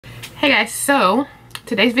Hey guys, so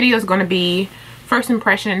today's video is going to be first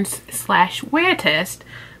impressions / wear test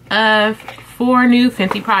of 4 new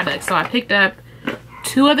Fenty products. So I picked up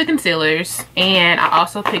 2 of the concealers and I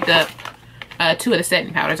also picked up 2 of the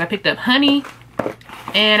setting powders. I picked up Honey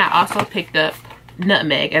and I also picked up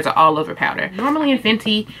Nutmeg as an all over powder. Normally in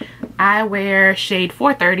Fenty I wear shade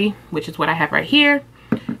 430, which is what I have right here.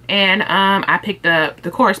 And I picked up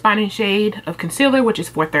the corresponding shade of concealer, which is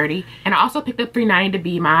 430. And I also picked up 390 to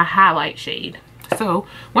be my highlight shade. So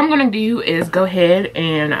what I'm going to do is go ahead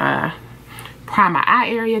and prime my eye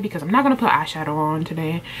area because I'm not going to put eyeshadow on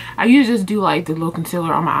today. I usually just do like the little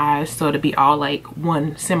concealer on my eyes so to be all like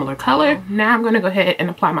one similar color. Now I'm going to go ahead and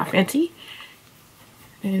apply my Fenty.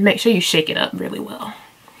 And make sure you shake it up really well.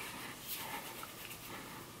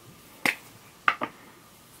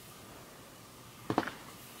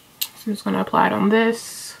 So I'm just going to apply it on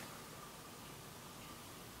this.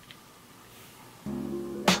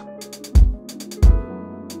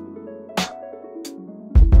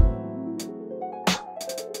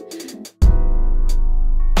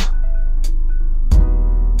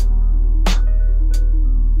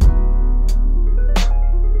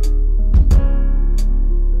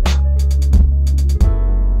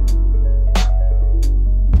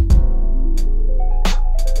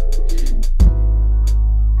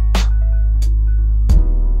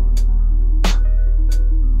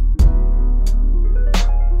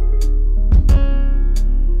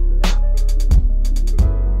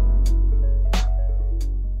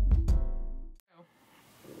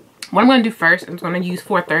 What I'm going to do first, I'm going to use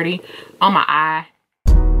 430 on my eye.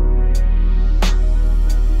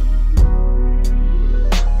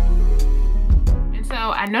 And so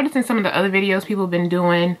I noticed in some of the other videos people have been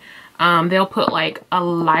doing, they'll put like a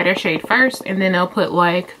lighter shade first and then they'll put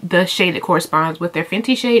like the shade that corresponds with their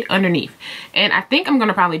Fenty shade underneath. And I think I'm going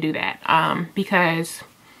to probably do that because,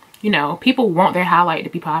 you know, people want their highlight to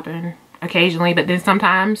be popping occasionally, but then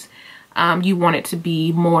sometimes you want it to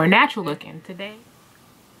be more natural looking. Today.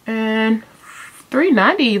 And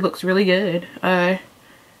 390 looks really good.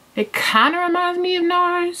 It kind of reminds me of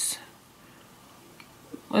NARS.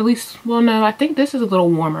 At least, well no, I think this is a little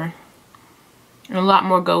warmer. And a lot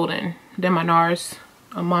more golden than my NARS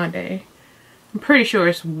Amande. I'm pretty sure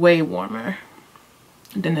it's way warmer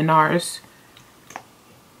than the NARS.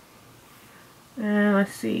 And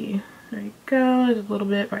let's see. There you go. There's a little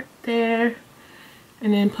bit right there.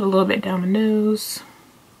 And then put a little bit down my nose.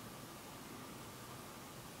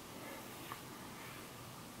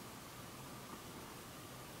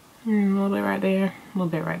 A little bit right there, a little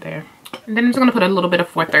bit right there. And then I'm just going to put a little bit of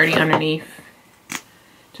 430 underneath.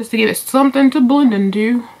 Just to give it something to blend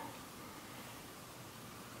into.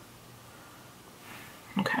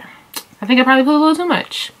 Okay. I think I probably put a little too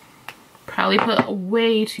much. Probably put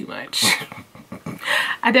way too much.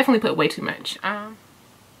 I definitely put way too much. And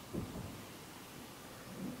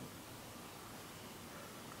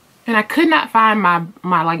I could not find my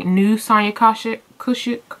like new Sonia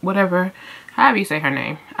Kashuk, whatever. However you say her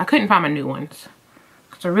name. I couldn't find my new ones.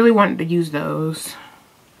 Because I really wanted to use those.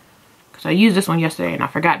 Because I used this one yesterday and I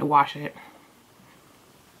forgot to wash it.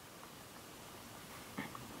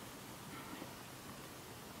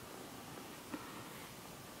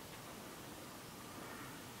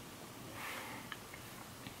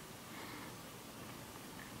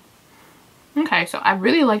 Okay, so I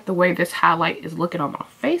really like the way this highlight is looking on my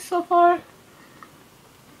face so far.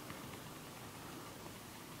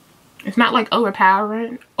 It's not like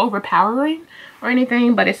overpowering or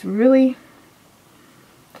anything, but it's really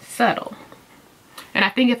subtle. And I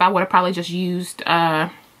think if I would have probably just used the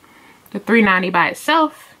 390 by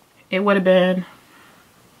itself, it would have been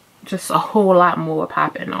just a whole lot more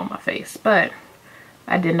popping on my face. But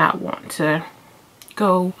I did not want to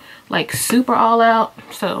go like super all out.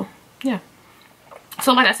 So yeah.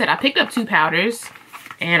 So like I said, I picked up 2 powders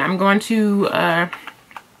and I'm going to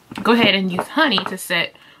go ahead and use Honey to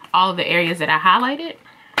set all of the areas that I highlighted.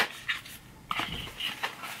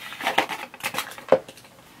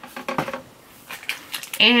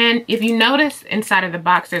 And if you notice inside of the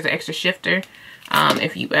box there's an extra shifter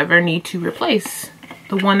if you ever need to replace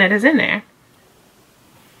the one that is in there.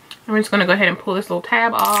 I'm just going to go ahead and pull this little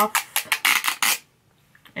tab off.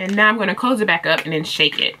 And now I'm going to close it back up and then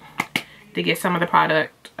shake it to get some of the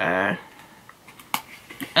product up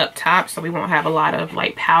top so we won't have a lot of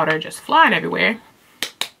like powder just flying everywhere.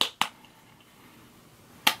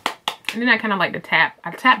 And then I kind of like to tap.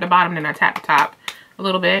 I tap the bottom, then I tap the top a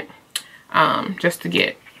little bit, just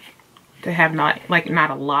to have not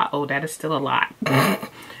a lot. Oh, that is still a lot.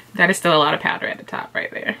 That is still a lot of powder at the top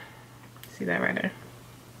right there. See that right there?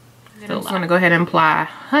 Still I'm just gonna go ahead and apply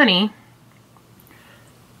Honey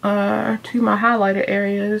to my highlighted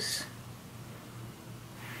areas.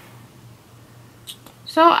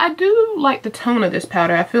 So I do like the tone of this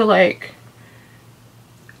powder. I feel like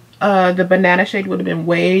the banana shade would have been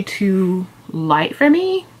way too light for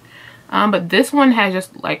me. But this one has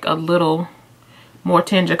just like a little more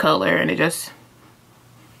tinge of color, and it just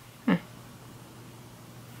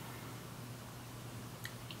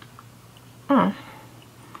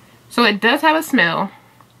So it does have a smell.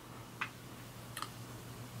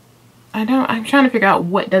 I'm trying to figure out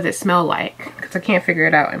what does it smell like, because I can't figure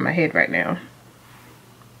it out in my head right now.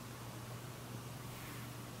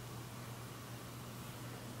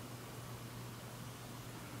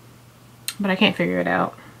 But I can't figure it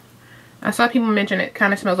out. I saw people mention it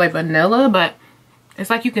kind of smells like vanilla, but it's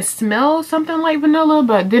like you can smell something like vanilla,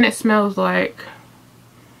 but then it smells like,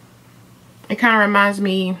 it kind of reminds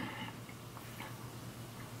me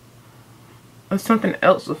of something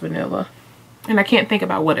else with vanilla. And I can't think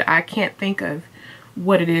about I can't think of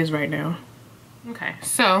what it is right now. Okay,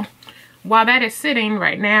 so while that is sitting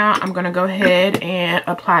right now, I'm gonna go ahead and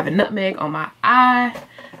apply the nutmeg on my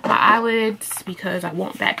eyelids, because I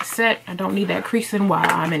want that to set. I don't need that creasing while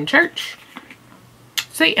I'm in church.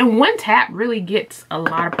 See, and one tap really gets a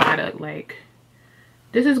lot of product. Like,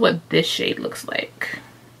 this is what this shade looks like.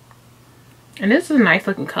 And this is a nice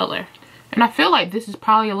looking color. And I feel like this is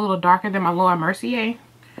probably a little darker than my Laura Mercier.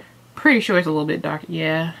 Pretty sure it's a little bit darker.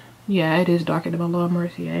 Yeah, it is darker than my Laura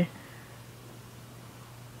Mercier.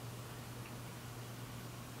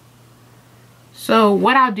 So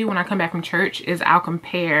what I'll do when I come back from church is I'll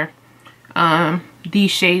compare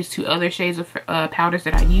these shades to other shades of powders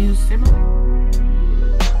that I use similar.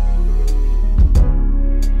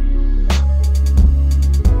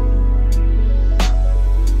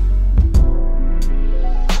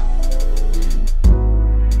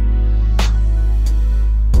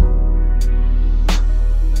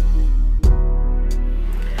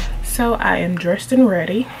 So I am dressed and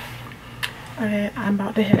ready. I'm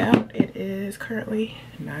about to head out. It is currently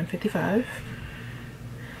 9:55,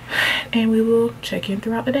 and we will check in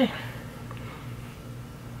throughout the day.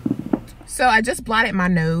 So I just blotted my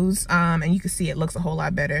nose, and you can see it looks a whole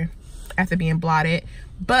lot better after being blotted.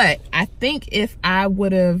 But I think if I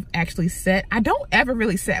would have actually set, I don't ever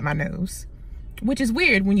really set my nose, which is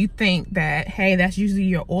weird when you think that, hey, that's usually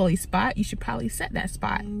your oily spot. You should probably set that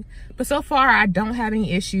spot. But so far, I don't have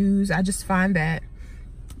any issues. I just find that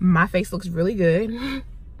my face looks really good.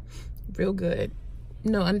 Real good.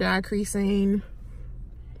 No under eye creasing.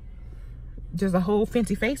 Just a whole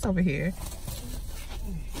Fenty face over here.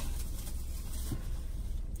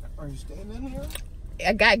 Are you staying in here?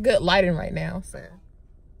 I got good lighting right now, so.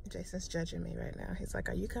 Jason's judging me right now. He's like,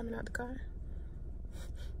 are you coming out the car?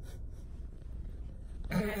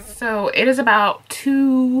 So it is about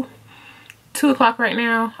 2 o'clock right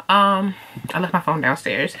now. I left my phone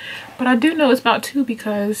downstairs, but I do know it's about 2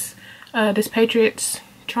 because this Patriots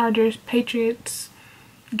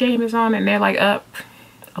game is on, and they're like up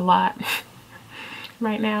a lot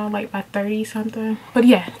right now, like by 30 something. But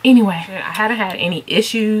yeah, anyway, I haven't had any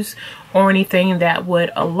issues or anything that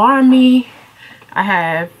would alarm me. I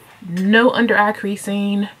have no under eye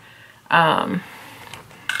creasing.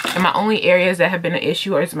 And my only areas that have been an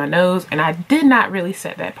issue is my nose, and I did not really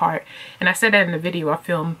set that part. And I said that in the video I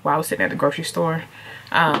filmed while I was sitting at the grocery store.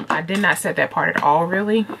 I did not set that part at all,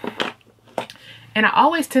 really. And I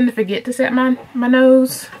always tend to forget to set my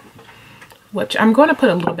nose, which I'm going to put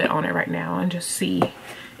a little bit on it right now and just see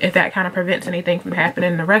if that kind of prevents anything from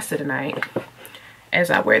happening the rest of the night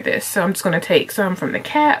as I wear this. So I'm just going to take some from the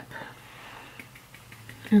cap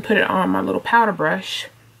and put it on my little powder brush.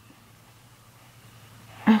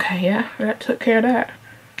 Okay, yeah, that took care of that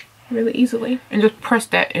really easily. And just press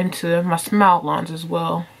that into my smile lines as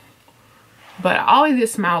well. But I always get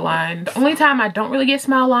smile lines. The only time I don't really get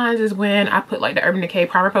smile lines is when I put like the Urban Decay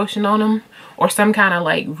Primer Potion on them, or some kind of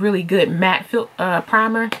like really good matte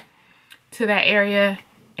primer to that area,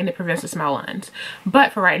 and it prevents the smile lines.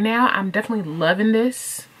 But for right now, I'm definitely loving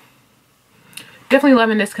this. Definitely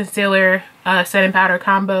loving this concealer setting powder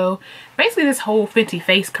combo. Basically this whole Fenty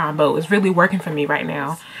face combo is really working for me right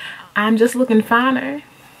now. I'm just looking finer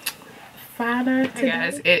today. Hey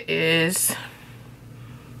guys, it is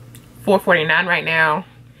 4:49 right now,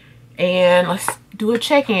 and let's do a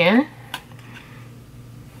check-in.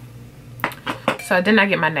 So I did not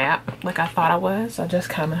get my nap like I thought I was. I just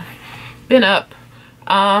kind of been up.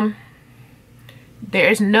 There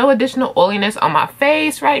is no additional oiliness on my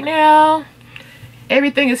face right now.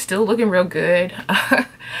 Everything is still looking real good.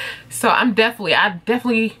 So I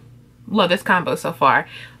definitely love this combo so far.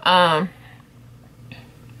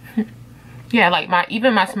 Yeah, like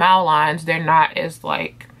even my smile lines, they're not as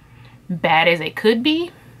like bad as it could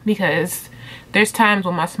be, because there's times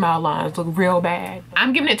when my smile lines look real bad.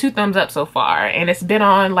 I'm giving it 2 thumbs up so far, and it's been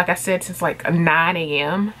on, like I said, since like 9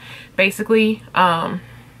 a.m. basically.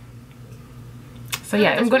 So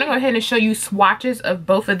yeah, I'm gonna go ahead and show you swatches of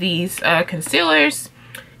both of these concealers,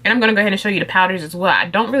 and I'm gonna go ahead and show you the powders as well. I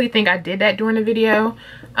don't really think I did that during the video,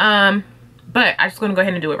 but I'm just gonna go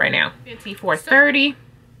ahead and do it right now. Fenty 430,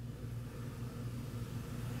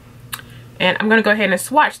 and I'm gonna go ahead and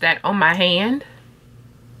swatch that on my hand.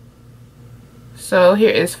 So here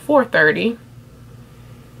is 430,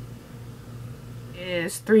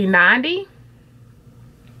 is 390,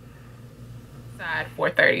 side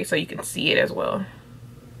 430, so you can see it as well.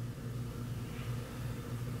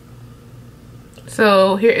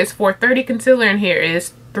 So here is 430 concealer, and here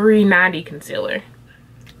is 390 concealer.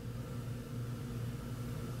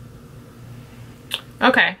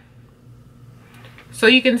 Okay, so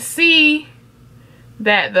you can see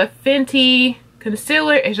that the Fenty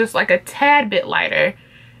concealer is just like a tad bit lighter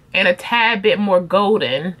and a tad bit more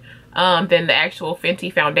golden than the actual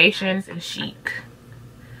Fenty foundations and chic.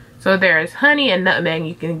 So there's honey and nutmeg.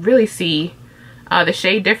 You can really see the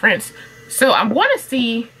shade difference. So I want to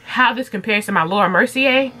see how this compares to my Laura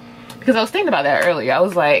Mercier, because I was thinking about that earlier. I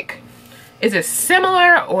was like, is it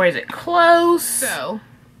similar or is it close? So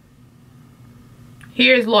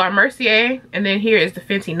here's Laura Mercier, and then here is the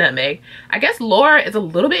Fenty Nutmeg. I guess Laura is a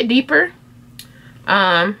little bit deeper.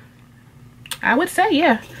 I would say,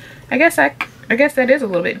 yeah. I guess that is a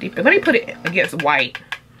little bit deeper. Let me put it against white,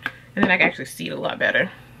 and then I can actually see it a lot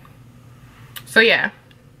better. So yeah.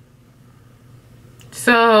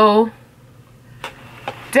 So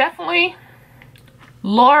definitely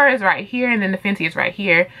Laura is right here, and then the Fenty is right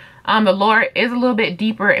here. The Laura is a little bit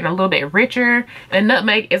deeper and a little bit richer, and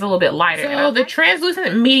Nutmeg is a little bit lighter. So the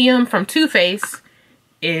translucent medium from Too Faced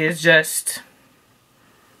is just,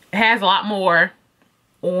 it has a lot more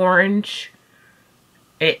orange.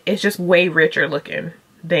 It's just way richer looking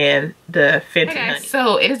than the Fenty Honey.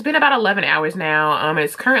 So it has been about 11 hours now.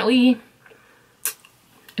 It's currently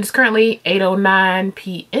 8:09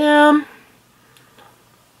 p.m.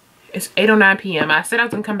 It's 8:09 p.m. I said I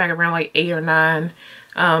was gonna come back around like 8 or 9,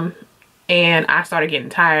 and I started getting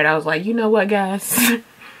tired. I was like, you know what, guys,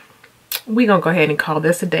 we gonna go ahead and call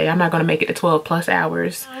this a day. I'm not gonna make it to 12 plus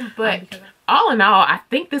hours. But all in all, I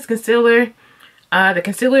think this concealer, the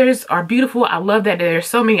concealers are beautiful. I love that there's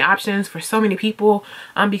so many options for so many people,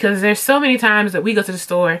 because there's so many times that we go to the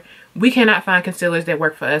store, we cannot find concealers that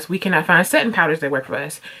work for us. We cannot find setting powders that work for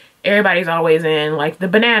us. Everybody's always in like the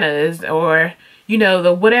bananas, or you know,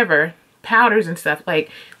 the whatever powders and stuff. Like,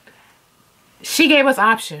 she gave us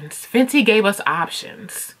options. Fenty gave us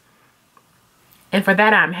options, and for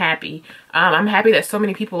that I'm happy. I'm happy that so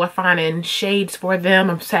many people are finding shades for them.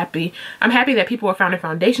 I'm happy that people are finding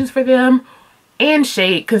foundations for them, and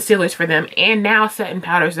shade concealers for them, and now setting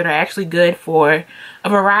powders that are actually good for a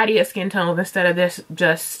variety of skin tones, instead of this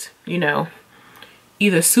just, you know,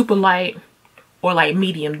 either super light or like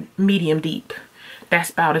medium deep. That's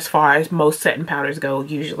about as far as most setting powders go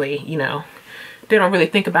usually. You know, they don't really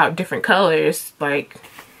think about different colors. Like,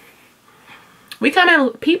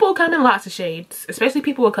 people come in lots of shades, especially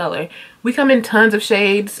people of color. We come in tons of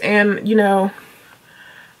shades, and you know,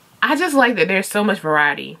 I just like that there's so much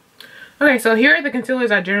variety. Okay, so here are the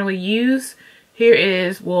concealers I generally use.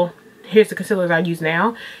 Here's the concealers I use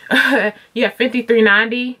now. You have Fenty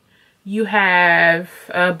 390. You have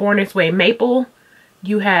Born This Way Maple.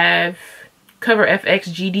 You have Cover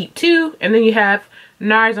FX G Deep 2. And then you have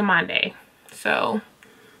NARS Amande. So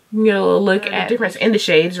you can get a little look at the difference in the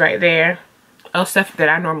shades right there of stuff that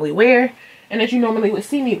I normally wear and that you normally would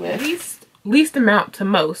see me with. Least amount to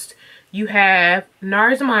most. You have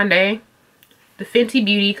NARS Amande, the Fenty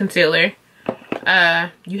Beauty concealer,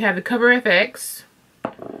 you have the Cover FX,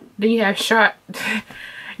 then you have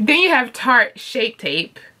Tarte Shape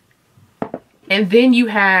Tape, and then you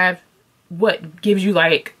have what gives you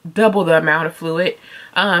like double the amount of fluid,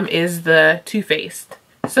 is the Too Faced.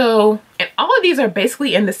 So, and all of these are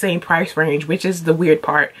basically in the same price range, which is the weird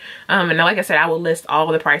part. And like I said, I will list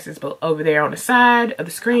all the prices over there on the side of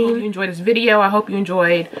the screen. I hope you enjoyed this video. I hope you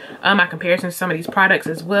enjoyed my comparison to some of these products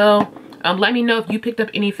as well. Let me know if you picked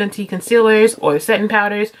up any Fenty concealers or the setting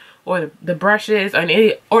powders or the brushes or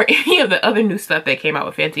any of the other new stuff that came out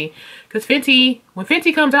with Fenty. Because Fenty, when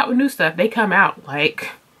Fenty comes out with new stuff, they come out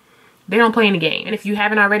like, they don't play in the game. And if you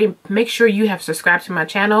haven't already, make sure you have subscribed to my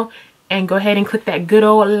channel and go ahead and click that good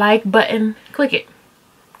old like button. Click it.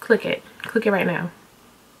 Click it. Click it right now.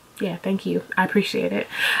 Yeah, thank you. I appreciate it.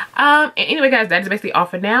 And anyway, guys, that is basically all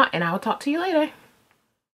for now, and I will talk to you later.